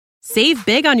Save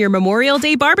big on your Memorial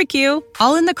Day barbecue,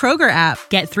 all in the Kroger app.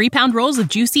 Get 3-pound rolls of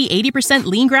juicy 80%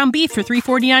 lean ground beef for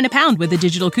 $3.49 a pound with a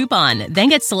digital coupon. Then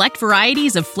get select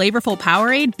varieties of flavorful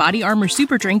Powerade, Body Armor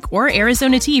Super Drink, or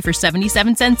Arizona tea for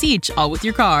 77 cents each, all with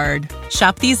your card.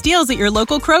 Shop these deals at your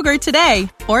local Kroger today,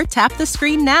 or tap the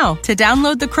screen now to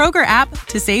download the Kroger app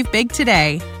to save big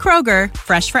today. Kroger,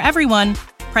 fresh for everyone.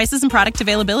 Prices and product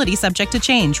availability subject to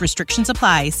change. Restrictions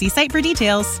apply. See site for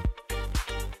details.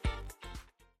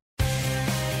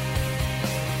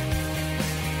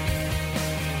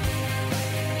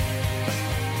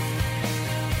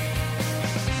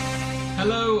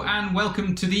 Hello and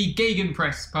welcome to the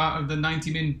Gegenpress, part of the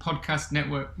 90 Min podcast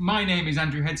network. My name is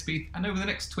Andrew Headspeeth, and over the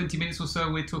next 20 minutes or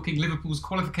so we're talking Liverpool's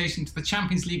qualification to the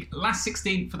Champions League last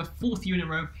 16 for the fourth year in a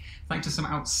row, thanks to some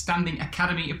outstanding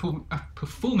academy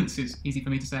performances, easy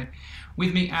for me to say.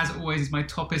 With me, as always, is my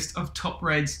toppest of top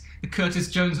Reds, the Curtis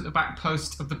Jones at the back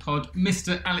post of the pod,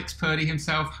 Mr. Alex Purdy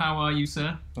himself. How are you,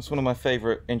 sir? That's one of my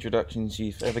favourite introductions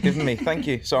you've ever given me. Thank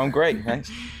you. So I'm great,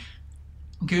 thanks.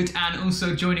 Good, and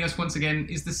also joining us once again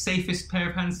is the safest pair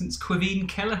of hands since Quiveen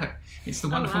Kelleher. It's the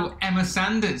wonderful Emma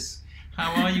Sanders.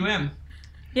 How are you, Em?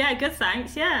 Yeah, good,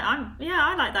 thanks.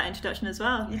 I like that introduction as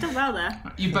well. You've done well there.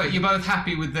 You're both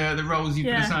happy with the roles you've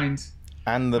been assigned?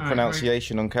 And the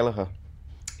pronunciation on Kelleher.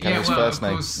 Kelleher's first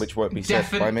name, which won't be said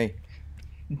by me.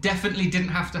 Definitely didn't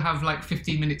have to have like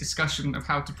 15-minute discussion of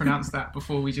how to pronounce that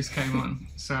before we just came on.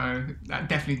 So that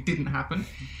definitely didn't happen.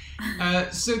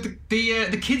 So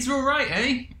the kids were all right,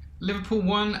 eh? Liverpool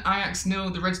 1, Ajax 0.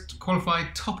 The Reds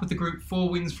qualified top of the group, 4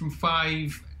 wins from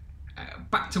 5.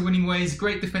 Back to winning ways.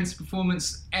 Great defensive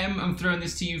performance. Em, I'm throwing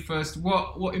this to you first.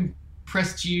 What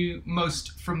impressed you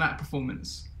most from that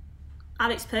performance?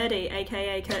 Alex Purdy,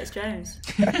 aka Curtis Jones.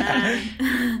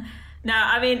 No,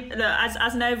 I mean, look,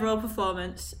 as an overall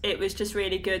performance, it was just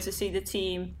really good to see the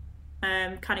team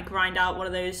kind of grind out one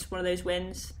of those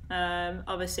wins.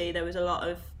 Obviously, there was a lot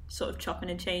of sort of chopping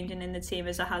and changing in the team,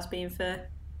 as there has been for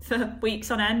weeks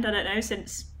on end. I don't know,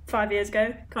 since 5 years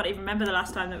ago. Can't even remember the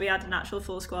last time that we had an actual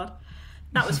full squad.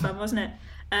 That was fun, wasn't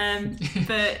it?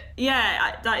 But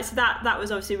yeah, that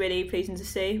was obviously really pleasing to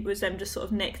see, was them just sort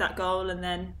of nick that goal, and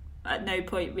then at no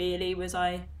point really was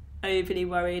I overly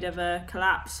worried of a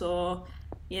collapse or,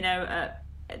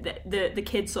 the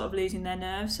kids sort of losing their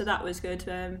nerves, so that was good.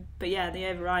 But yeah, the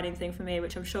overriding thing for me,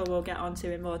 which I'm sure we'll get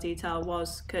onto in more detail,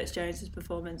 was Curtis Jones'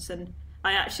 performance. And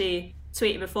I actually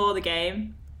tweeted before the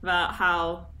game about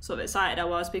how sort of excited I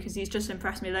was, because he's just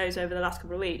impressed me loads over the last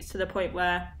couple of weeks, to the point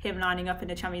where him lining up in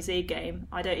the Champions League game,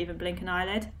 I don't even blink an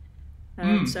eyelid.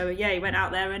 So yeah, he went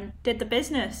out there and did the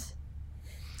business.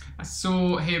 I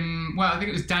saw him, I think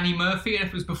it was Danny Murphy, and if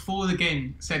it was before the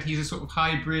game, said he's a sort of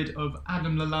hybrid of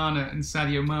Adam Lallana and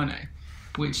Sadio Mane,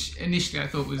 which initially I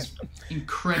thought was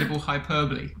incredible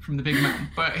hyperbole from the big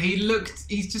man. But he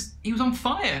was on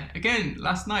fire again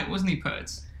last night, wasn't he,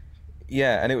 Purds?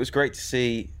 Yeah, and it was great to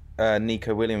see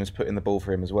Nico Williams putting the ball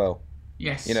for him as well.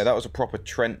 Yes. That was a proper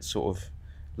Trent sort of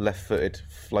left-footed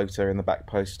floater in the back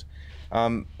post.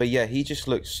 But yeah, he just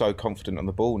looks so confident on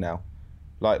the ball now.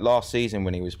 Like last season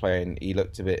when he was playing, he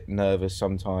looked a bit nervous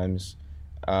sometimes,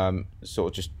 sort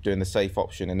of just doing the safe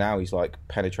option, and now he's like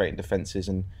penetrating defences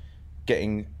and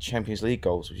getting Champions League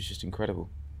goals, which is just incredible.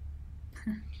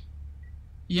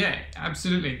 Yeah,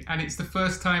 absolutely. And it's the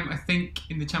first time, I think,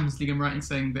 in the Champions League, I'm right in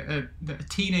saying that a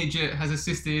teenager has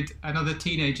assisted another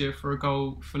teenager for a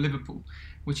goal for Liverpool,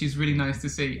 which is really nice to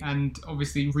see. And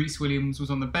obviously Reece Williams was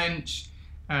on the bench.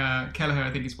 Kelleher,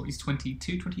 I think, he's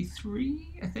 22,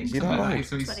 23, I think.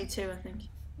 So he's 22, I think.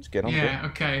 Let's get on. Yeah,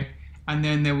 okay. And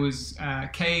then there was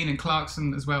Kane and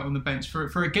Clarkson as well on the bench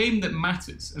for a game that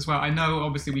matters as well. I know,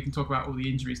 obviously, we can talk about all the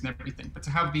injuries and everything, but to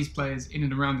have these players in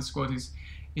and around the squad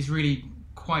is really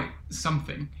quite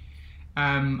something.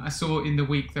 I saw in the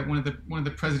week that one of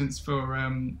the presidents for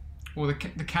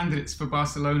the candidates for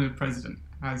Barcelona president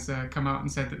has come out and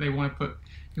said that they want to put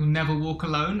 "You'll Never Walk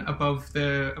Alone" above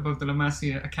the La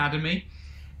Masia Academy,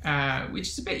 which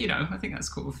is a bit, I think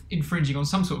that's sort of infringing on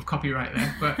some sort of copyright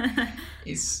there. But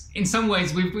it's, in some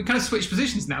ways, we've kind of switched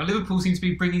positions now. Liverpool seems to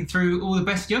be bringing through all the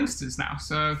best youngsters now,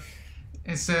 so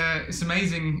it's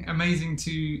amazing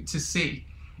to see.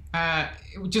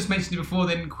 We just mentioned it before.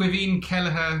 Then Quiveen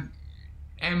Kelleher,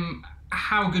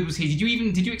 how good was he?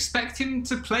 Did you expect him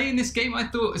to play in this game? I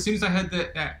thought as soon as I heard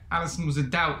that Alisson was a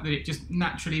doubt, that it just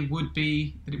naturally would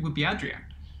be Adrian.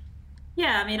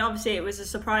 Yeah, I mean, obviously it was a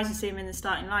surprise to see him in the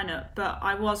starting lineup, but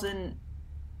I wasn't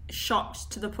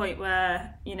shocked to the point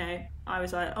where I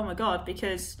was like, oh my god,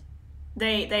 because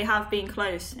they have been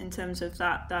close in terms of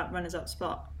that runners-up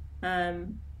spot.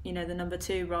 The number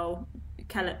 2 role,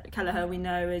 Kelleher, we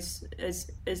know,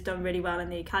 has done really well in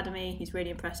the academy. He's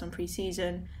really impressed on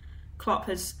pre-season. Klopp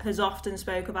has often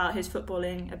spoke about his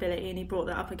footballing ability, and he brought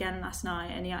that up again last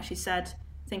night. And he actually said,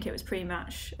 I think it was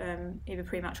pre-match, either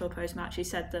pre-match or post-match, he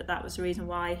said that was the reason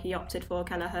why he opted for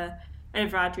Kelleher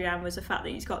over Adrian, was the fact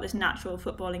that he's got this natural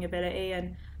footballing ability.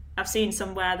 And I've seen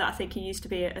somewhere that I think he used to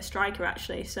be a striker,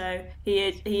 actually. So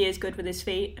he is good with his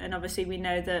feet, and obviously we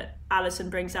know that Alisson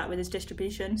brings that with his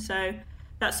distribution. So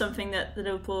that's something that the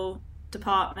Liverpool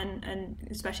department, and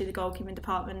especially the goalkeeping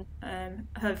department,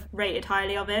 have rated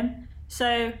highly of him.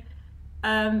 So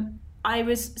I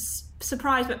was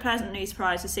surprised, but pleasantly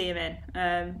surprised to see him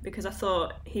in, because I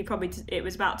thought it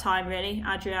was about time, really.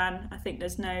 Adrian, I think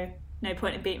there's no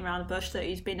point in beating around the bush that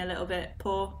he's been a little bit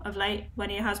poor of late when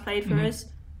he has played for us.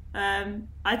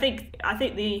 I think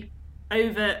the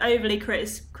overly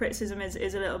criticism is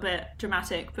a little bit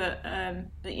dramatic, but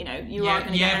you know, you are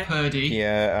going to get Purdy.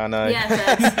 Yeah, I know.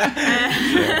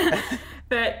 Yeah,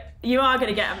 but you are going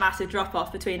to get a massive drop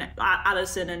off between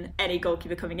Alisson and any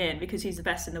goalkeeper coming in, because he's the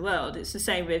best in the world. It's the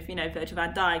same with, you know, Virgil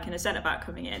van Dijk and a centre back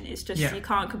coming in. It's just you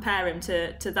can't compare him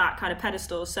to that kind of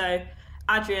pedestal. So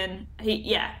Adrian,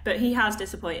 but he has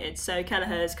disappointed. So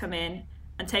Kelleher has come in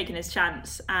and taken his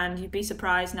chance, and you'd be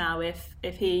surprised now if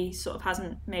he sort of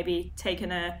hasn't maybe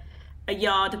taken a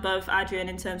yard above Adrian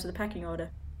in terms of the pecking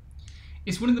order.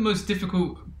 It's one of the most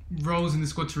difficult roles in the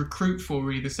squad to recruit for,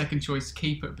 really, the second choice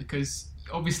keeper, because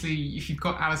obviously if you've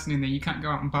got Alisson in there, you can't go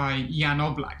out and buy Jan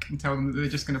Oblak and tell them that they're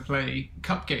just going to play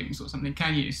cup games or something,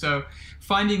 can you? So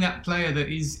finding that player that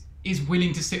is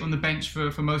willing to sit on the bench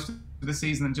for most of the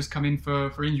season and just come in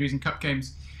for injuries and cup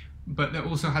games, but that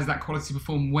also has that quality to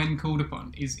perform when called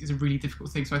upon, is a really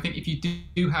difficult thing. So I think if you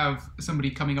do have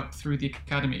somebody coming up through the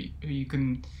academy who you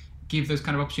can give those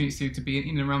kind of opportunities to be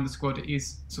in and around the squad, it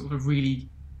is sort of a really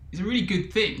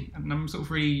good thing. And I'm sort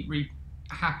of really, really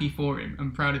happy for him.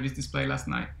 I'm proud of his display last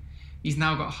night. He's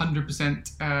now got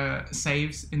 100%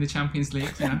 saves in the Champions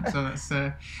League, you know?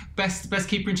 So that's best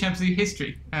keeper in Champions League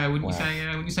history. Wouldn't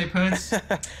you say, Purds?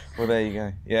 Well, there you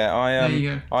go. Yeah, there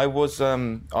you go. I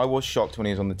was shocked when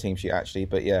he was on the team sheet, actually,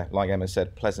 but yeah, like Emma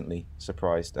said, pleasantly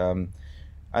surprised. And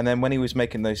then when he was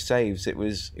making those saves, it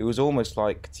was almost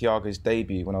like Thiago's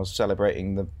debut, when I was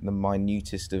celebrating the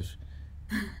minutest of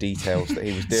details that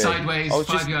he was doing. Sideways,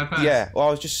 5-yard pass. Yeah, well,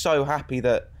 I was just so happy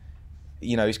that,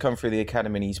 you know, he's come through the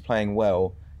academy and he's playing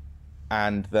well,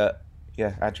 and that,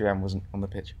 Adrian wasn't on the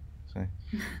pitch. So,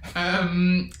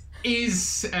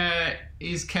 is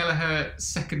Kelleher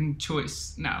second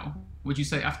choice now? Would you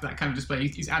say, after that kind of display,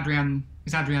 is Adrian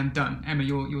done? Emma,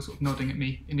 you're sort of nodding at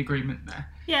me in agreement there.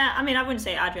 Yeah, I mean, I wouldn't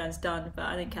say Adrian's done, but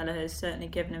I think Kelleher's certainly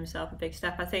given himself a big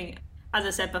step. I think, as I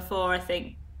said before, I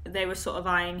think they were sort of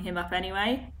eyeing him up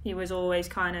anyway. He was always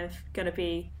kind of going to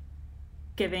be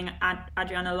giving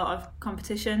Adrian a lot of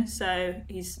competition, so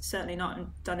he's certainly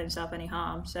not done himself any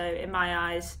harm. So in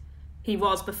my eyes, he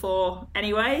was before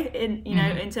anyway.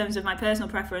 In terms of my personal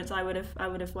preference, I would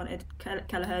have wanted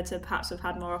Kelleher to perhaps have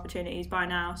had more opportunities by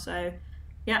now. So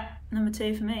yeah, number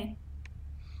 2 for me.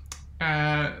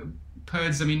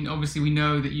 Purds, I mean, obviously we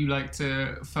know that you like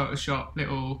to Photoshop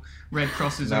little red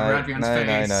crosses over Adrian's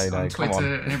face on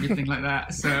Twitter and everything like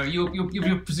that. So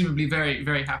you're presumably very,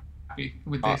 very happy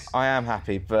with this. I am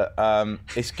happy, but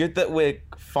it's good that we're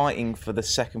fighting for the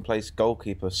second place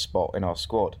goalkeeper spot in our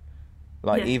squad.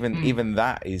 Even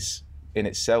that is in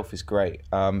itself is great.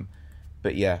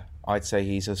 But yeah, I'd say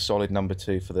he's a solid number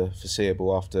 2 for the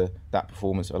foreseeable after that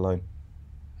performance alone.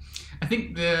 I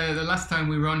think the last time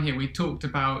we were on here, we talked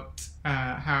about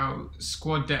how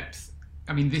squad depth,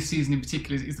 I mean, this season in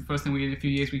particular is the first time in a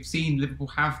few years we've seen Liverpool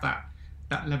have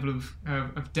that level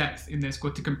of depth in their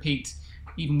squad to compete,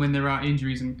 even when there are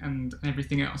injuries and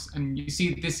everything else. And you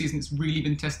see this season it's really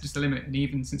been tested to the limit, and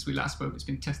even since we last spoke, it's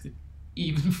been tested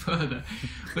even further.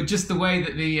 But just the way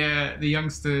that the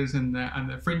youngsters and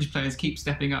the fringe players keep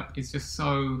stepping up is just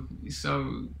so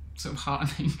sort of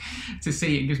heartening to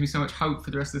see. It gives me so much hope for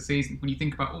the rest of the season when you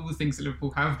think about all the things that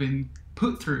Liverpool have been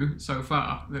put through so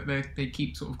far, that they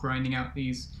keep sort of grinding out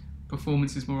these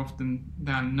performances more often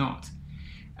than not.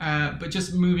 But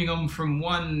just moving on from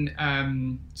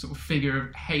one sort of figure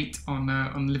of hate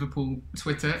on Liverpool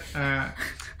Twitter,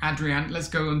 Adrian, let's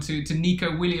go on to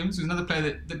Nico Williams, who's another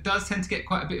player that does tend to get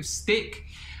quite a bit of stick.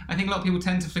 I think a lot of people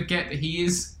tend to forget that he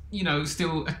is, you know,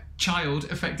 still a child,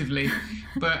 effectively.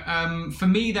 But for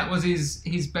me, that was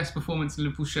his best performance in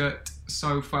Liverpool shirt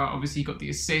so far. Obviously, he got the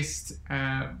assist.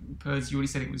 As you already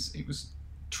said, it was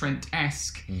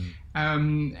Trent-esque.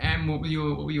 What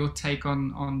were your take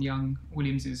on young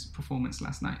Williams' performance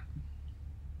last night?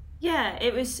 Yeah,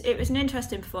 it was an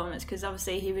interesting performance because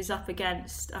obviously he was up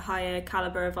against a higher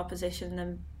calibre of opposition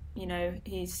than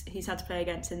he's had to play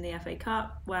against in the FA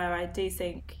Cup, where I do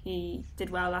think he did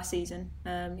well last season.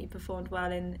 He performed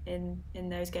well in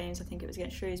those games. I think it was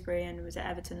against Shrewsbury and was at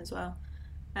Everton as well.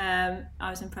 I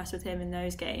was impressed with him in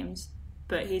those games,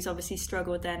 but he's obviously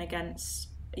struggled then against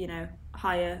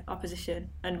higher opposition.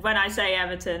 And when I say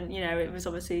Everton, it was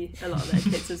obviously a lot of their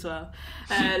kids as well.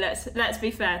 Let's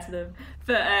be fair to them.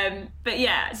 But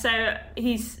yeah, so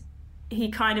he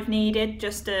kind of needed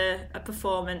just a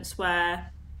performance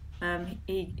where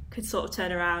he could sort of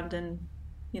turn around and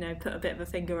put a bit of a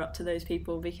finger up to those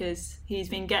people, because he's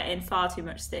been getting far too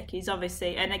much stick. He's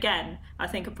obviously, and again, I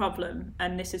think a problem,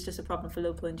 and this is just a problem for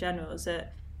Liverpool in general, is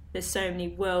that there's so many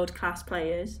world-class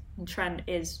players, and Trent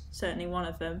is certainly one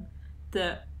of them,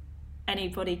 that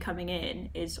anybody coming in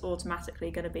is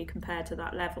automatically going to be compared to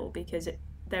that level, because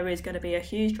there is going to be a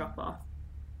huge drop-off.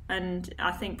 And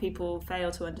I think people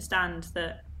fail to understand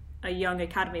that a young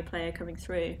academy player coming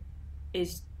through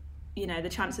is, the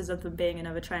chances of them being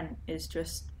another Trent is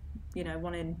just,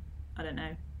 one in, I don't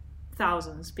know,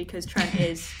 thousands, because Trent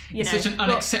is, it's such an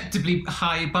unacceptably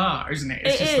high bar, isn't it?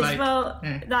 It's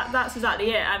that's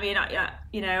exactly it. I mean,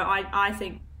 I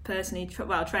think personally,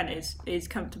 Trent is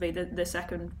comfortably the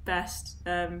second best,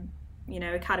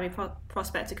 academy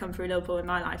prospect to come through Liverpool in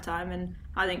my lifetime, and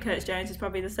I think Curtis Jones is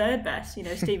probably the third best.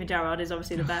 Steven Gerrard is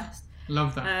obviously the best.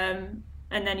 Love that.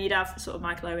 And then you'd have sort of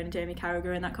Michael Owen and Jamie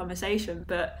Carragher in that conversation.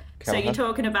 But Kelleher. So you're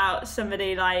talking about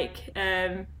somebody like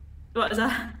what is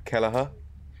that? Kelleher,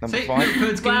 number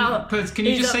 5. Perds, can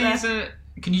you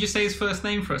just say his first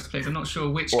name for us, please? I'm not sure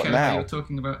which Kelleher you're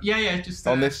talking about. Yeah, just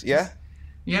on this. Yeah.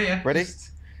 Yeah. Ready?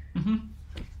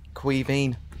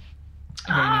 Queeveen.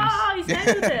 Oh, he's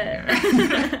nailed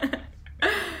it.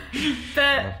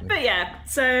 but yeah,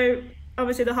 so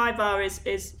obviously the high bar is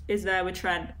there with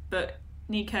Trent, but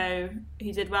Nico,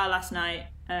 he did well last night.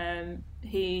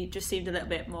 He just seemed a little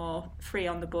bit more free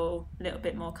on the ball, a little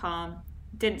bit more calm.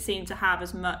 Didn't seem to have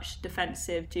as much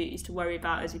defensive duties to worry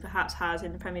about as he perhaps has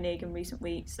in the Premier League in recent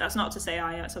weeks. That's not to say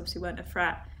Ajax obviously weren't a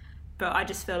threat, but I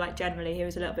just feel like generally he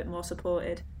was a little bit more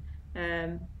supported.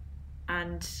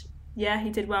 And yeah, he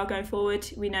did well going forward.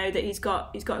 We know that he's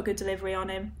got a good delivery on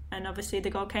him, and obviously the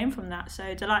goal came from that.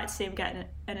 So delighted to see him get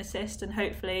an assist, and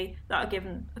hopefully that'll give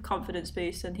him a confidence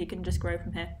boost and he can just grow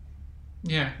from here.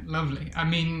 Yeah, lovely. I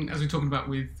mean, as we're talking about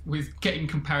with getting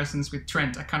comparisons with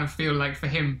Trent, I kind of feel like for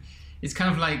him, it's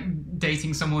kind of like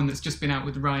dating someone that's just been out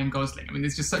with Ryan Gosling. I mean,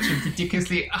 there's just such a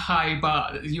ridiculously high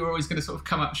bar that you're always going to sort of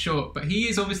come up short. But he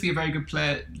is obviously a very good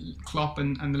player. Klopp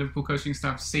and the Liverpool coaching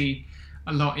staff see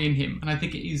a lot in him, and I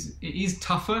think it is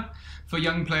tougher for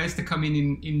young players to come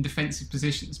in defensive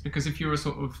positions, because if you're a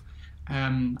sort of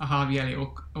a Harvey Elliott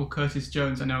or Curtis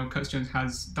Jones, I know Curtis Jones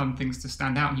has done things to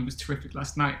stand out and he was terrific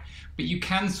last night, but you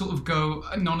can sort of go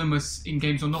anonymous in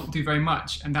games or not do very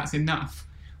much, and that's enough.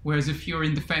 Whereas if you're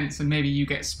in defence and maybe you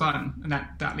get spun and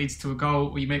that leads to a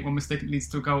goal, or you make one mistake and it leads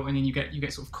to a goal, and then you get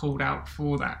sort of called out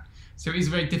for that. So it is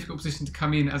a very difficult position to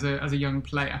come in as a young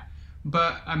player.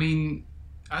 But I mean,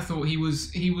 I thought he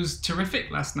was terrific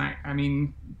last night. I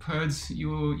mean, Perds,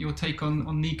 your take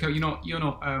on Nico? You're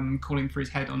not calling for his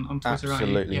head on Twitter,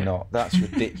 Absolutely are you? not. That's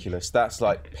ridiculous. That's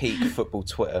like peak football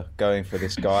Twitter, going for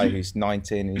this guy who's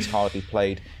 19 and he's hardly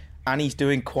played, and he's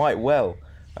doing quite well,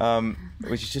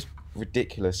 which is just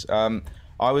ridiculous. I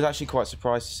was actually quite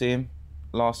surprised to see him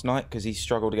last night, because he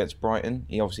struggled against Brighton.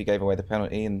 He obviously gave away the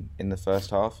penalty in the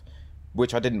first half,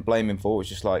 which I didn't blame him for. It was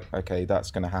just like, okay,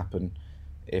 that's going to happen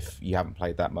if you haven't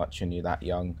played that much and you're that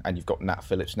young and you've got Nat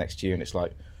Phillips next to you, and it's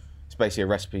basically a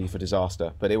recipe for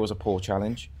disaster. But it was a poor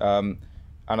challenge, and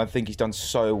I think he's done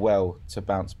so well to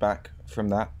bounce back from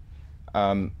that,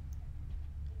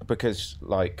 because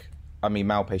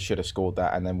Malpe should have scored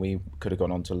that and then we could have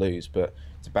gone on to lose, but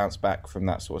to bounce back from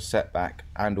that sort of setback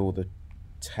and all the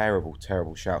terrible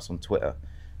shouts on Twitter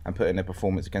and put in a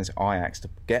performance against Ajax to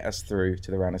get us through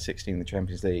to the round of 16 in the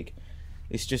Champions League,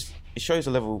 it shows a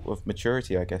level of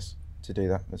maturity, I guess, to do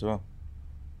that as well.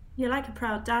 You're like a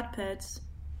proud dad, Perds.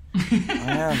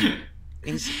 I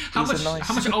am. How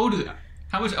much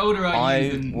older are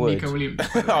you than Nico Williams?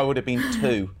 I would have been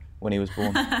 2 when he was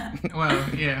born.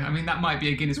 Well, yeah, I mean, that might be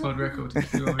a Guinness World Record.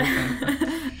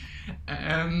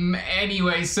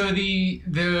 Anyway, so the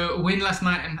win last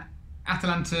night and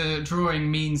Atalanta drawing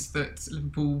means that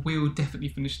Liverpool will definitely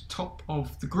finish top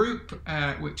of the group,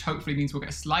 which hopefully means we'll get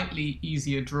a slightly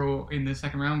easier draw in the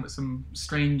second round, but some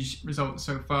strange results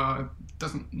so far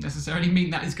doesn't necessarily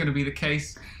mean that is going to be the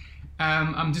case.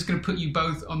 I'm just going to put you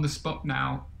both on the spot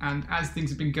now. And as things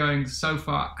have been going so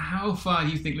far, how far do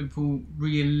you think Liverpool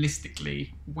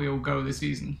realistically will go this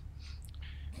season?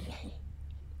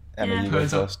 Emma, you go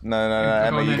first. No,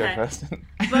 Emma, you go first.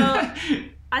 Well,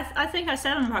 I think I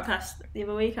said on the podcast the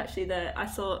other week, actually, that I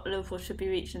thought Liverpool should be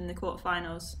reaching the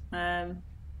quarterfinals.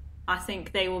 I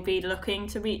think they will be looking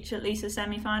to reach at least the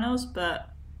semi-finals, but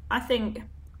I think...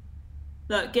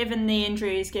 Look, given the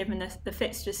injuries, given the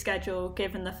fixture schedule,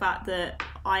 given the fact that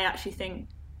I actually think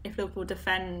if Liverpool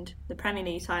defend the Premier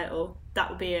League title, that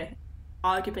would be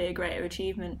arguably a greater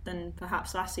achievement than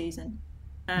perhaps last season.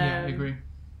 Yeah, I agree.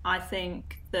 I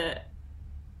think that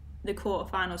the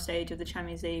quarter-final stage of the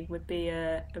Champions League would be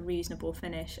a reasonable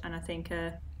finish, and I think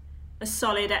a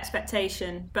solid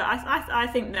expectation. But I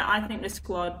think the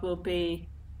squad will be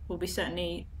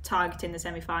certainly targeting the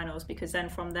semi-finals, because then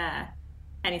from there,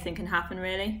 anything can happen,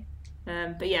 really.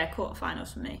 But yeah,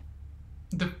 quarterfinals for me.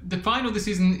 The final this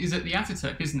season is at the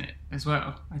Atatürk, isn't it, as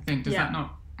well? I think. Does that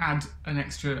not add an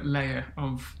extra layer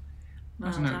of, I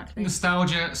don't know,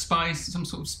 nostalgia, spice, some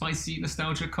sort of spicy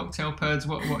nostalgia cocktail? Purds,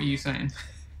 what are you saying?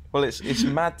 Well, it's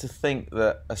mad to think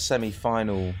that a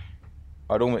semi-final...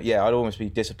 I'd almost be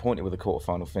disappointed with a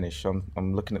quarter-final finish.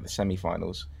 I'm looking at the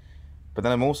semi-finals. But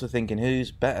then I'm also thinking,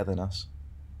 who's better than us?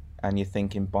 And you're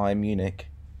thinking Bayern Munich...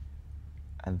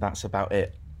 And that's about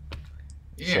it.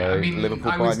 Yeah, so, I mean,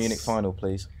 Liverpool Bayern Munich final,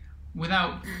 please.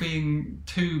 Without being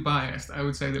too biased, I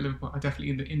would say that Liverpool are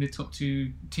definitely in the top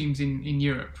two teams in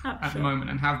Europe at the moment,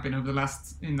 and have been over the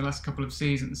last couple of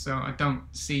seasons. So I don't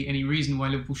see any reason why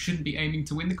Liverpool shouldn't be aiming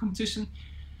to win the competition.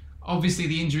 Obviously,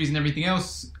 the injuries and everything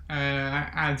else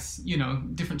adds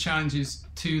different challenges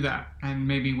to that. And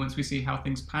maybe once we see how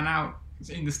things pan out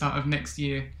in the start of next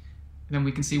year, then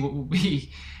we can see what will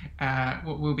be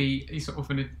a sort of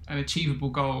an achievable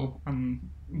goal and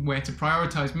where to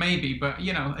prioritise maybe. But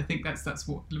I think that's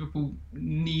what Liverpool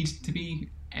need to be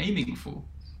aiming for,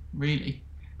 really.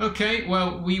 Okay,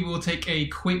 well, we will take a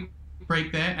quick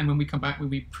break there, and when we come back, we'll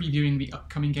be previewing the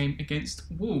upcoming game against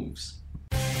Wolves.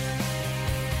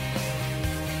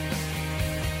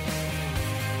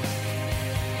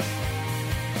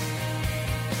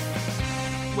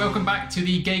 Welcome back to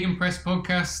the Gegenpress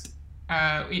podcast.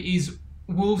 It is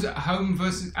Wolves at home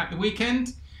versus at the weekend.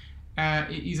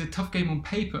 It is a tough game on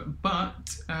paper,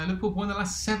 but Liverpool won the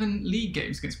last 7 league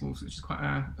games against Wolves, which is quite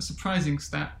a surprising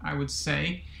stat, I would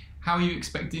say. How are you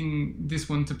expecting this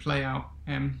one to play out?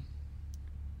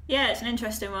 Yeah, it's an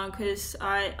interesting one, because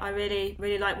I really,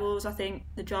 really like Wolves. I think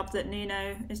the job that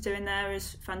Nuno is doing there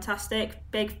is fantastic.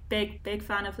 Big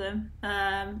fan of them.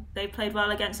 They played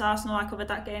well against Arsenal. I covered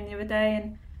that game the other day,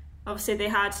 and obviously they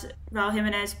had Raul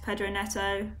Jimenez, Pedro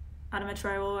Neto, Adama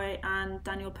Traore and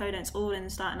Daniel Podence all in the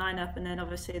starting lineup, and then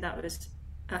obviously that was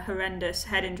a horrendous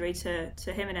head injury to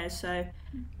Jimenez, so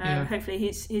hopefully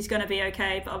he's going to be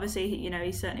okay, but obviously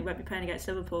he certainly won't be playing against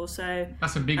Liverpool, so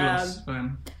that's a big loss for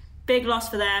them. Big loss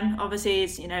for them. Obviously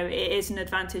it is an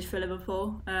advantage for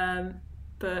Liverpool,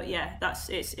 but yeah,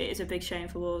 it is a big shame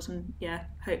for Wolves, and yeah,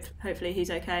 hopefully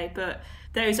he's okay. But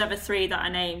those other 3 that I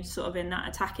named sort of in that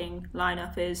attacking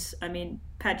lineup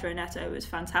Pedro Neto was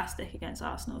fantastic against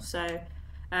Arsenal, so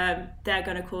they're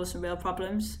going to cause some real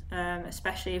problems,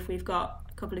 especially if we've got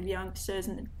a couple of youngsters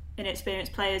and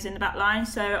inexperienced players in the back line.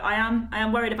 So I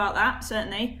am worried about that,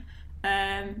 certainly.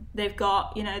 They've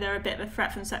got, they're a bit of a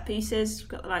threat from set pieces. We've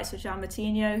got the likes of Jean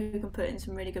Martinho, who can put in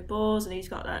some really good balls, and he's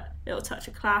got that little touch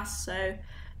of class. So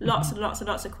lots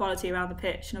of quality around the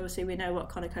pitch, and obviously we know what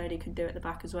Conor Cody can do at the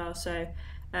back as well. So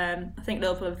I think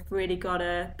Liverpool have really got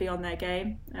to be on their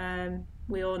game.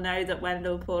 We all know that when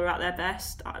Liverpool are at their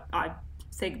best, I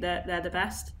think that they're the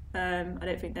best. I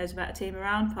don't think there's a better team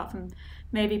around, apart from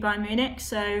maybe Bayern Munich.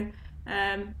 So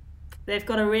they've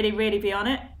got to really, really be on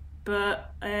it.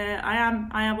 But I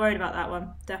am worried about that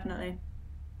one, definitely.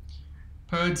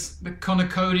 Purds, the Conor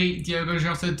Cody, Diogo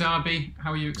Jota derby.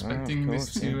 How are you expecting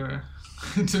this to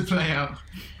play out?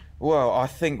 Well, I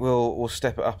think we'll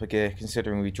step it up a gear,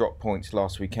 considering we dropped points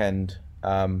last weekend,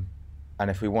 and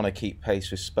if we want to keep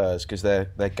pace with Spurs, because they're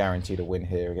guaranteed a win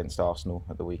here against Arsenal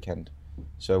at the weekend,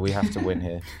 so we have to win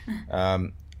here,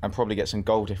 and probably get some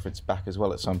goal difference back as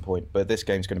well at some point. But this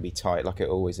game's going to be tight, like it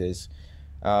always is.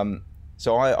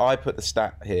 So I put the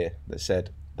stat here that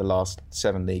said the last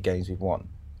 7 league games we've won.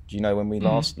 Do you know when we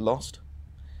last lost?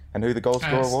 And who the goal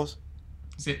scorer was?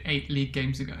 Is it 8 league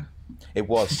games ago? It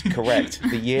was, correct.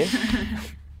 The year?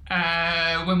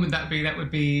 When would that be? That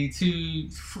would be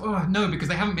no, because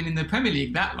they haven't been in the Premier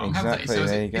League that long, have they? So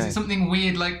is it something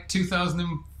weird like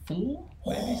 2004?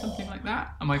 Maybe something like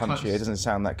that? Am I close? It doesn't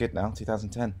sound that good now,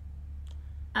 2010.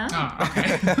 Oh,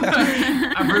 okay.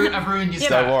 I've ruined your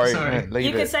Don't worry. Sorry. Leave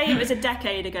You it. could say it was a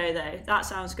decade ago, though. That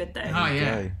sounds good, though. Oh,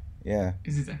 yeah. Okay. Yeah.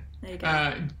 Is it? There you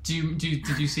go.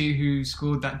 Did you see who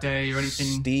scored that day or anything?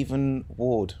 Stephen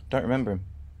Ward. Don't remember him.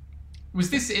 Was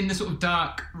this in the sort of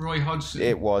dark Roy Hodgson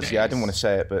It was. days? Yeah, I didn't want to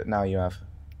say it, but now you have.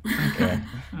 Yeah.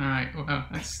 All right. Well,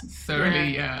 that's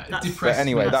thoroughly that's- depressed. But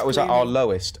anyway, That's that was at our gloomy.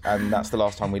 lowest, and that's the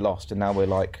last time we lost, and now we're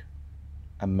like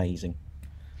amazing.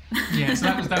 Yeah, so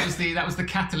that was the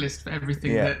catalyst for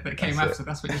everything Yeah, that came that's after. it.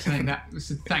 That's what you're saying. That was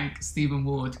to thank Stephen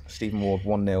Ward. Stephen Ward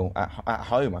 1-0 at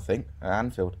home, I think, at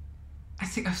Anfield. I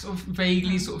think I've sort of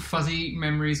vaguely sort of fuzzy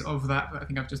memories of that I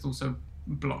think I've just also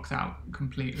blocked out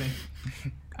completely.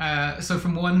 So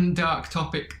from one dark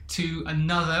topic to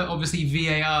another, obviously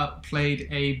VAR played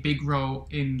a big role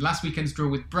in last weekend's draw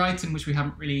with Brighton, which we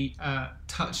haven't really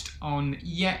touched on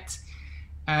yet.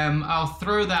 I'll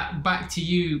throw that back to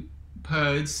you,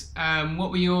 Purds.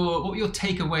 What were your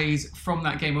takeaways from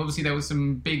that game? Obviously, there were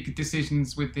some big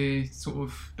decisions with the sort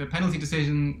of the penalty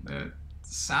decision, the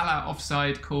Salah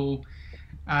offside call.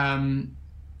 Are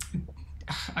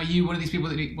you one of these people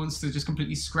that wants to just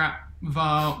completely scrap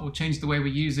VAR or change the way we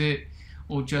use it,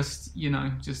 or just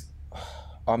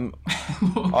I've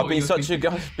been such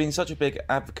a big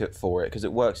advocate for it because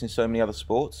it works in so many other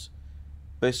sports,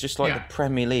 but it's just like the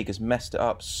Premier League has messed it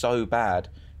up so bad.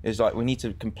 It's like we need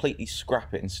to completely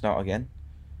scrap it and start again.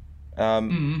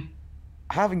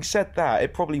 Having said that,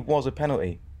 it probably was a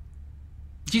penalty.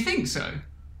 Do you think so?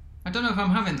 I don't know if I'm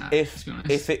having that. To be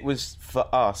honest. If it was for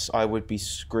us, I would be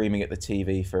screaming at the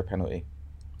TV for a penalty.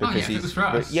 If it was for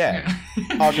us. Yeah.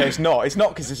 Okay, it's not. It's not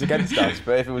because it's against us,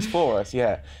 but if it was for us,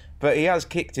 yeah. But he has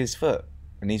kicked his foot,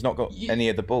 and he's not got any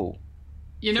of the ball.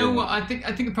 You know what? I think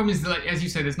the problem is that, like, as you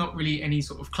say, there's not really any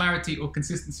sort of clarity or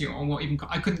consistency on what even.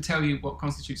 I couldn't tell you what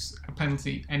constitutes a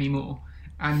penalty anymore.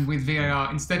 And with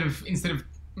VAR, instead of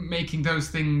making those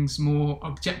things more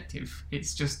objective,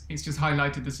 it's just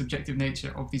highlighted the subjective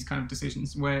nature of these kind of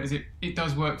decisions. Whereas it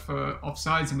does work for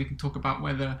offsides, and we can talk about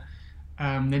whether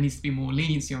there needs to be more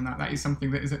leniency on that. That is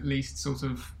something that is at least sort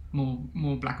of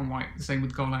more black and white. The same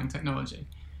with goal line technology.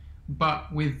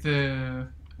 But with the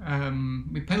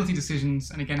with penalty decisions,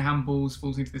 and again handballs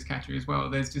falls into this category as well,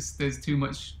 there's too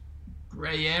much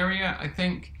grey area, I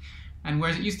think. And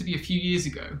whereas it used to be a few years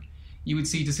ago, you would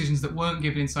see decisions that weren't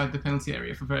given inside the penalty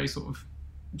area for very sort of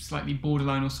slightly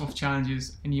borderline or soft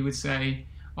challenges, and you would say,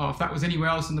 oh, if that was anywhere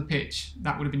else on the pitch,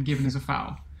 that would have been given as a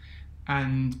foul.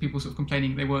 And people sort of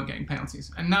complaining they weren't getting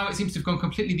penalties. And now it seems to have gone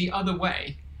completely the other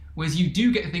way, whereas you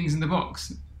do get things in the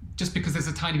box just because there's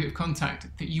a tiny bit of contact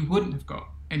that you wouldn't have got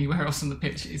anywhere else on the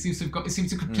pitch. It seems to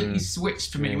have completely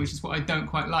switched for me, which is what I don't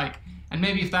quite like. And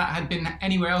maybe if that had been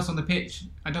anywhere else on the pitch,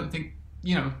 I don't think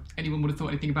anyone would have thought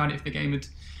anything about it if the game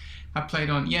had played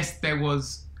on. Yes, there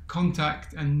was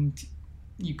contact, and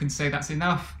you can say that's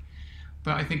enough,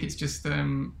 but I think it's just I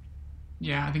think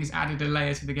it's added a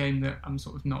layer to the game that I'm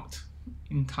sort of not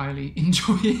entirely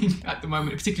enjoying at the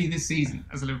moment, particularly this season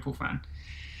as a Liverpool fan.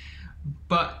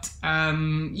 But I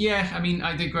mean,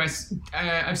 I digress.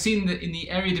 I've seen that in the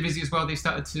Eredivisie as well, they've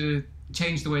started to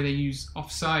change the way they use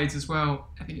offsides as well.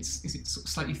 I think is it sort of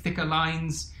slightly thicker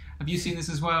lines. Have you seen this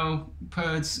as well,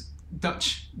 Purds?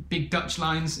 Big Dutch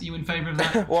lines. Are you in favour of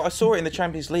that? Well, I saw it in the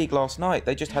Champions League last night.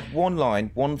 They just had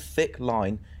one thick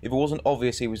line. If it wasn't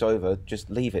obvious he was over, just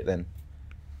leave it then.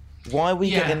 Why are we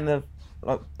getting the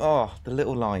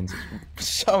little lines? It's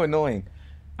so annoying.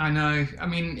 I know. I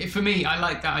mean, for me, I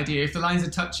like that idea. If the lines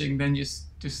are touching, then just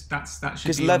that should be.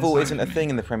 Because level isn't a thing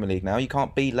in the Premier League now. You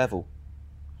can't be level.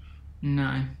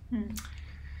 No.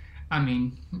 I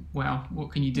mean, well,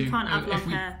 what can you do? You can't have long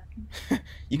hair.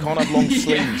 You can't have long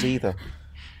sleeves either.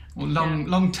 Or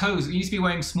long toes. You used to be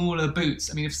wearing smaller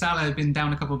boots. I mean, if Salah had been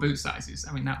down a couple of boot sizes,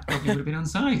 I mean, that probably would have been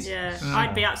onside. Yeah,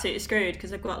 I'd be absolutely screwed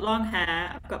because I've got long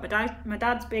hair, I've got my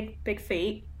dad's big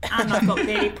feet, and I've got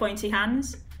really pointy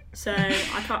hands. So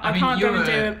I can't go and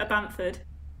do a Bamford.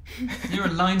 You're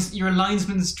a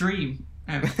linesman's dream.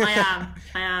 I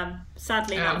am.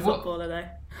 Sadly, not a footballer though.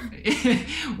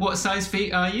 What size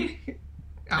feet are you?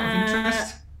 Out of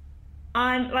interest.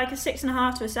 I'm like a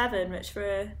 6.5 to a 7, which for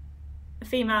a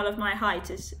female of my height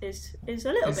is a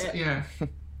little bit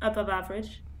above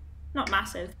average. Not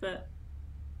massive, but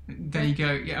there you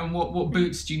go. Yeah, and what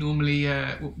boots do you normally?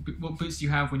 What boots do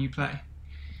you have when you play?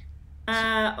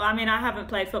 I mean, I haven't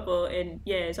played football in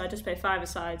years. I just play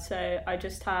five-a-side, so I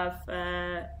just have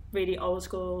really old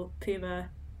school Puma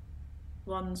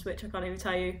ones, which I can't even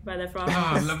tell you where they're from.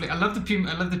 Oh, lovely! I love the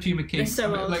Puma kicks. They're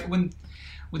so old. Like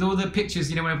with all the pictures,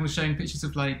 when everyone's showing pictures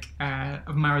of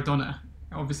of Maradona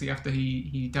obviously after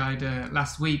he died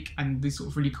last week, and these sort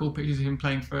of really cool pictures of him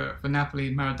playing for Napoli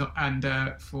and Maradona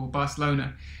and for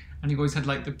Barcelona. And he always had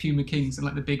like the Puma Kings and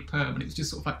like the big perm, and it was just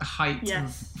sort of like the height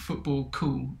of football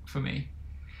cool for me.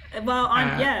 Well,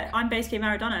 I'm basically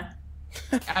Maradona.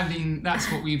 I mean,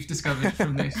 that's what we've discovered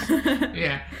from this.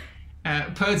 Yeah.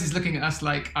 Purds is looking at us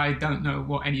like, I don't know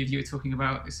what any of you are talking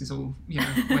about. This is all,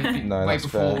 way before.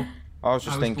 Fair. I was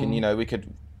just thinking, we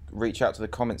could reach out to the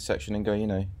comments section and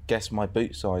go, guess my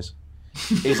boot size.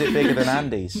 Is it bigger than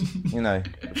Andy's?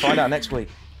 Find out next week.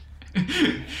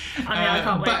 I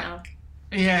can't wait now.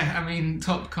 Yeah, I mean,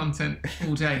 top content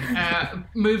all day.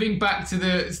 Moving back to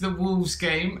the Wolves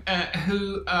game,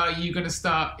 who are you going to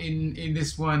start in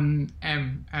this one,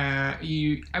 Em?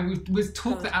 With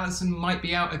talk that Alisson might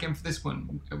be out again for this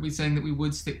one. Are we saying that we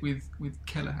would stick with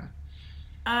Kelleher?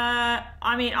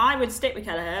 I mean, I would stick with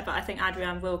Kelleher, but I think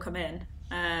Adrian will come in.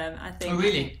 I think. Oh,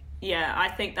 really? Yeah, I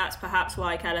think that's perhaps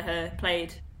why Kelleher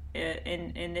played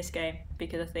in this game,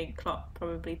 because I think Klopp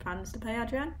probably plans to play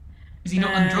Adrian. Is he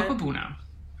not undroppable now?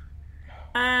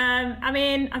 I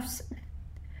mean,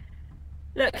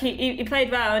 look, he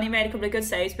played well and he made a couple of good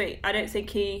saves, but I don't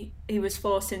think he was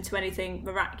forced into anything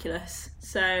miraculous.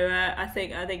 So I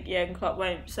think Jurgen Klopp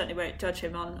certainly won't judge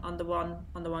him on the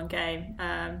one game.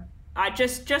 I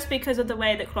just because of the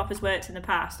way that Klopp has worked in the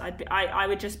past, I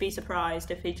would just be surprised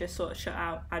if he just sort of shut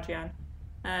out Adrian.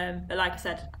 But like I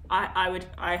said,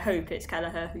 I hope it's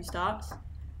Kelleher who starts.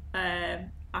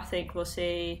 I think we'll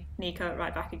see Nico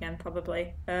right back again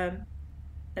probably.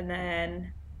 And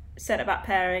then centre-back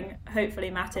pairing,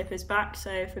 hopefully Matip is back. So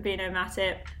Fabinho,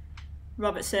 Matip,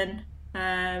 Robertson,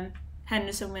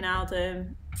 Henderson,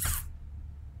 Wijnaldum.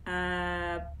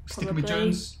 Sticking with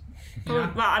Jones?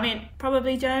 Well, I mean,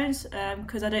 probably Jones,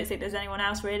 because I don't think there's anyone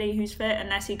else really who's fit,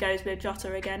 unless he goes with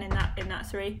Jota again in that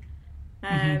three.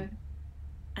 And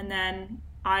then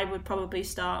I would probably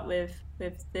start with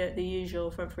the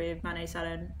usual front three of Mane,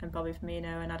 Salah and Bobby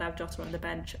Firmino, and I'd have Jota on the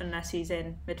bench unless he's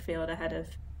in midfield ahead of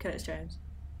Curtis Jones.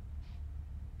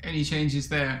 Any changes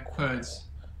there, Purds?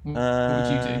 What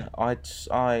would you do?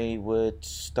 I would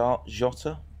start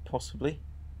Jota, possibly.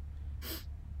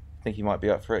 I think he might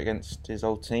be up for it against his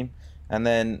old team. And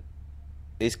then,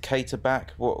 is Keita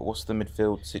back? What's the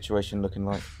midfield situation looking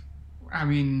like? I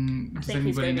mean, does I think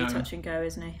he's going to anybody be know? touch and go,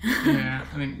 isn't he? Yeah,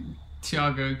 I mean,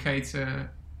 Thiago, Keita,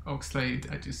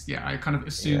 Oxlade, I kind of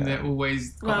assume they're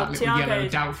always got that little yellow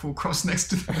doubtful cross next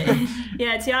to them.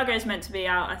 Yeah, Thiago's meant to be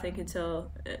out, I think,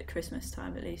 until Christmas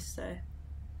time at least. So.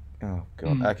 Oh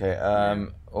god. Okay.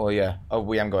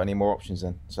 We haven't got any more options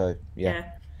then. So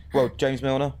yeah. Well, James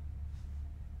Milner.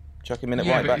 Chuck him in at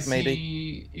right back,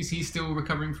 maybe. Is he still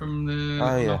recovering from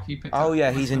the?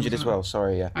 He's injured as well.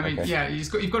 Sorry, yeah. I mean, you've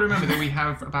got to remember that we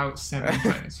have about 7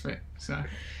 players fit. So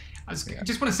I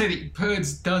just want to say that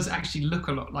Purds does actually look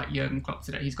a lot like Jurgen Klopp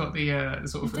today. He's got the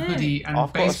sort of hoodie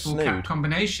and baseball cap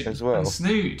combination as well. And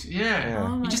snood. Yeah.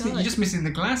 Oh You're just missing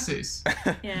the glasses.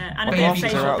 Yeah, and my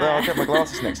glasses are out there. I'll get my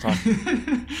glasses next time.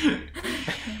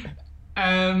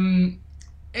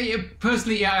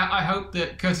 Personally, I hope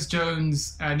that Curtis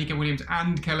Jones, Nico Williams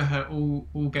and Kelleher all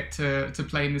get to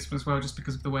play in this one as well, just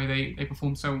because of the way they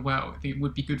perform so well. I think it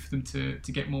would be good for them to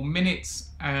get more minutes.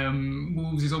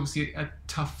 Wolves is obviously a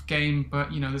tough game,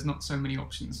 but there's not so many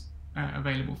options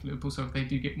available for Liverpool, so if they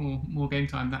do get more game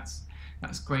time,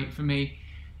 that's great for me.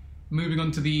 Moving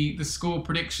on to the score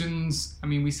predictions. I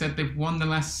mean, we said they've won the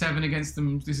last 7 against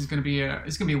them. This is going to be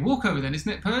a walkover then,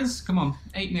 isn't it, Pers? Come on,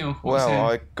 8-0.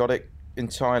 Well, I got it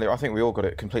entirely. I think we all got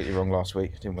it completely wrong last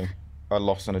week, didn't we? A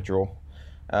loss and a draw.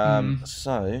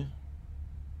 So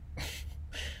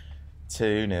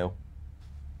 2-0.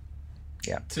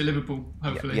 Yeah. To Liverpool,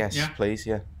 hopefully. Yes, please.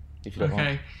 Yeah. If you don't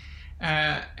mind.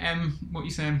 Em, what are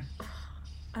you saying?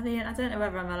 I mean, I don't know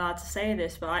whether I'm allowed to say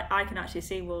this, but I can actually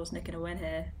see Wolves nicking a win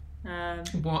here.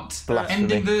 What? Blasphemy.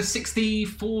 Ending the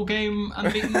 64-game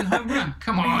unbeaten home run?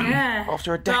 Come on. Yeah.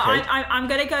 After a But decade. I'm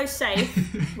going to go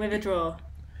safe with a draw.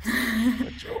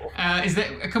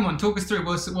 Come on, talk us through.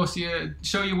 What's your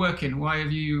show you're working? Why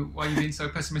have you been so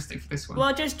pessimistic for this one?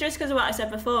 Well, just because of what I said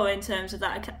before in terms of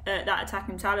that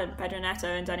attacking talent, Pedro Neto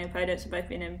and Daniel Podence have both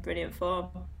been in brilliant form,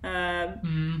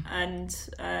 and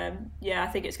I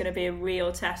think it's going to be a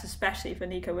real test, especially for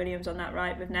Nico Williams on that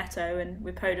right with Neto and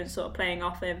with Podence sort of playing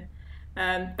off him.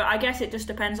 But I guess it just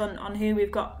depends on who we've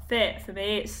got fit. For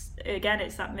me, it's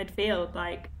that midfield.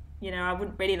 I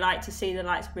wouldn't really like to see the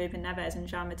likes of Ruben Neves and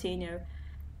Jean Martino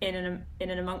in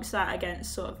and amongst that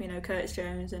against sort of Curtis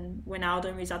Jones and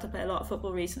Wijnaldum, who's had to play a lot of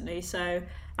football recently. So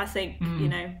I think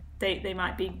they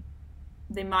might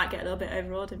get a little bit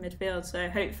overawed in midfield. So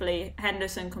hopefully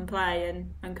Henderson can play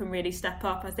and can really step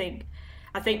up. I think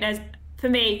I think for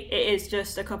me, it is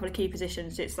just a couple of key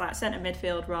positions. It's that centre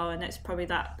midfield role, and it's probably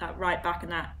that right back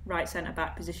and that right centre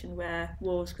back position where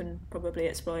Wolves can probably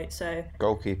exploit. So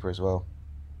goalkeeper as well.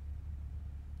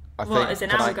 As in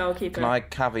our goalkeeper? Can I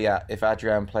caveat, if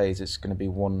Adrian plays, it's going to be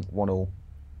 1-1,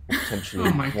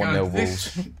 potentially 1-0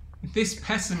 Wolves. This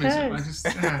pessimism,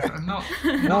 I'm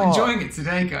not enjoying it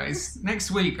today, guys.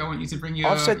 Next week, I want you to bring your...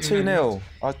 I've said 2-0.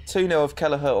 2-0 if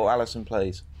Kelleher or Alisson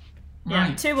plays. Yeah,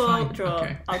 Right, 2-2 draw.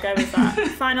 Okay. I'll go with that.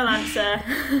 Final answer.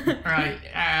 Right,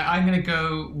 I'm going to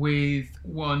go with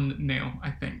 1-0, I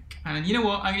think. And you know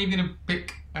what? I'm even going to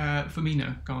pick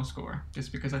Firmino, goal scorer,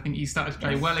 just because I think he started to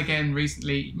play well again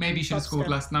recently. Maybe he should have scored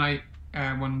last night.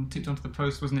 One tipped onto the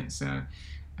post, wasn't it? So,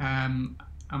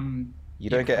 you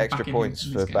don't get extra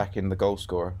points for backing the goal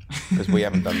scorer, because we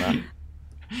haven't done that.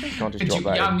 You can't just drop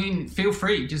that in. I mean, feel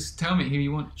free. Just tell me who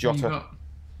you want. Jota.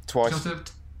 Twice.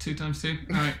 Jota, 2 times 2.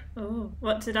 All right. Oh,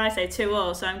 what did I say?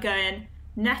 2-2. So I'm going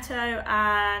Neto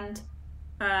and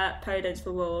Podence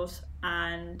for Wolves,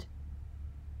 and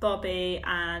Bobby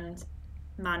and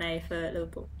Mane for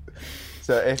Liverpool.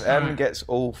 So if Em gets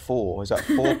all 4, is that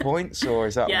 4 points or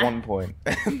is that 1 point?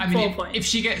 I mean, if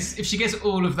she gets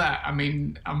all of that, I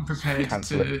mean, I'm prepared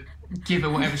to give her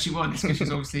whatever she wants because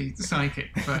she's obviously psychic.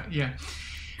 But yeah.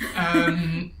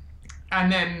 And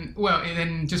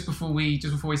then just before we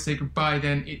say goodbye,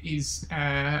 then it is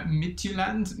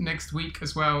Midtjylland next week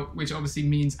as well, which obviously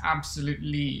means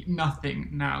absolutely nothing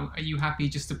now. Are you happy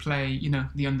just to play,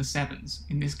 the under-7s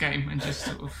in this game and just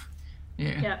sort of,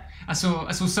 yeah. I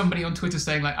saw somebody on Twitter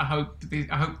saying like, I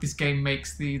hope this game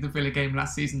makes the Villa game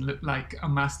last season look like a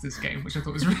Masters game, which I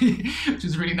thought was a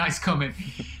really nice comment.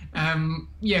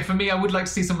 For me, I would like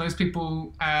to see some of those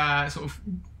people, sort of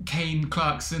Kane,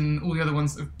 Clarkson, all the other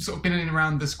ones that have sort of been in and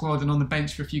around the squad and on the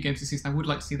bench for a few games this season. I would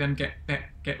like to see them get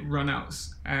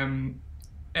run-outs.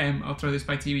 I'll throw this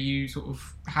by to you. Are you sort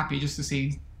of happy just to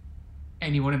see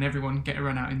anyone and everyone get a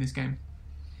run-out in this game?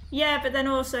 Yeah, but then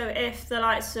also if the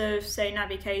likes of, say,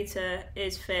 Naby Keita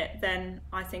is fit, then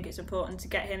I think it's important to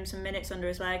get him some minutes under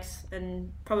his legs,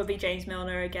 and probably James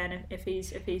Milner again if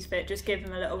he's fit. Just give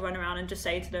him a little run around and just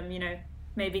say to them,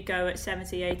 maybe go at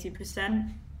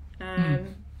 70-80%,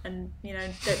 and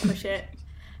don't push it.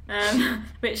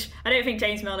 Which I don't think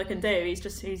James Milner can do. He's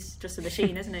just a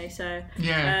machine, isn't he? So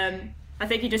yeah. I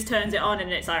think he just turns it on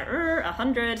and it's like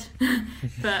 100.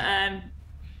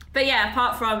 But yeah,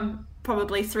 apart from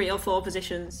probably 3 or 4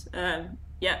 positions.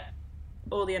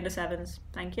 All the under-7s.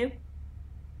 Thank you.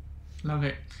 Love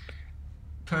it.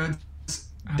 Purds,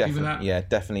 happy with that? Yeah,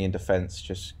 definitely in defence.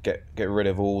 Just get rid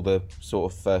of all the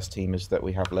sort of first teamers that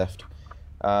we have left.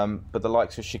 But the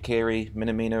likes of Shaqiri,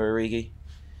 Minamino, Origi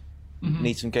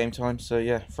need some game time. So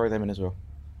yeah, throw them in as well.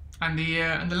 And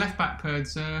the left back,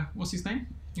 Purds, what's his name?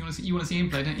 You want to see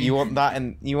him play, don't you? You want that,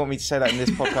 and you want me to say that in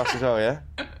this podcast as well, yeah?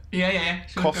 Yeah.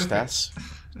 Sure, Costas.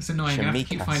 That's annoying. I have to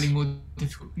keep finding more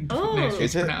difficult names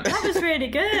is to it? pronounce. That was really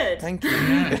good. Thank you.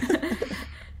 Yeah.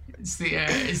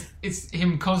 It's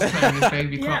him cosplaying this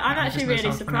baby clock. Yeah, I'm actually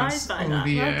really surprised by that.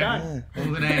 Well done.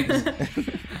 All the names.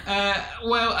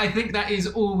 Well, I think that is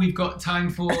all we've got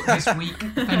time for this week.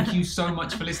 Thank you so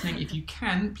much for listening. If you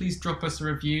can, please drop us a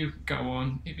review. Go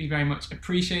on. It'd be very much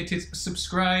appreciated.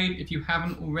 Subscribe if you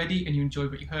haven't already and you enjoyed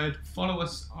what you heard. Follow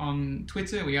us on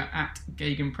Twitter. We are at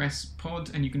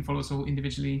GegenpressPod, and you can follow us all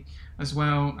individually as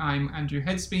well. I'm Andrew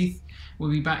Headspeeth. We'll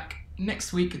be back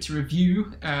next week to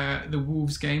review the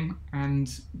Wolves game and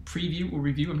preview or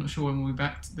review. I'm not sure when we'll be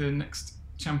back to the next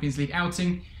Champions League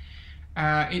outing.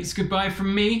 It's goodbye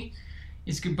from me.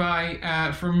 It's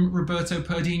goodbye from Roberto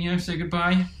Perdinho. Say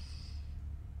goodbye.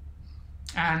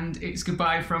 And it's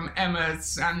goodbye from Emma.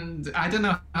 And I don't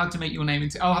know how to make your name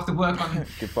into. I'll have to work on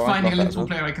finding a Liverpool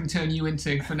player I can turn you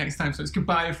into for next time. So it's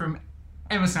goodbye from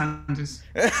Emma Sanders.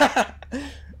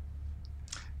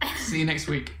 See you next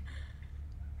week.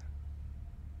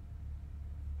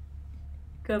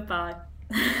 Goodbye.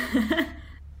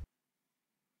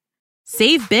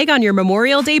 Save big on your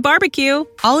Memorial Day barbecue,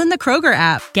 all in the Kroger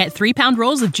app. Get 3-pound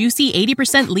rolls of juicy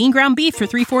 80% lean ground beef for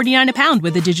 $3.49 a pound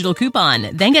with a digital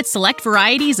coupon. Then get select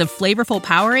varieties of flavorful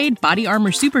Powerade, Body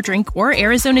Armor Super Drink, or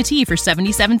Arizona tea for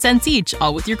 77 cents each,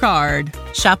 all with your card.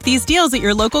 Shop these deals at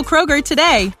your local Kroger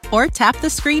today, or tap the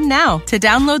screen now to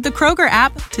download the Kroger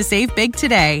app to save big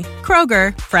today.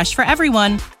 Kroger, fresh for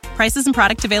everyone. Prices and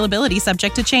product availability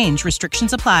subject to change.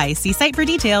 Restrictions apply. See site for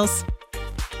details.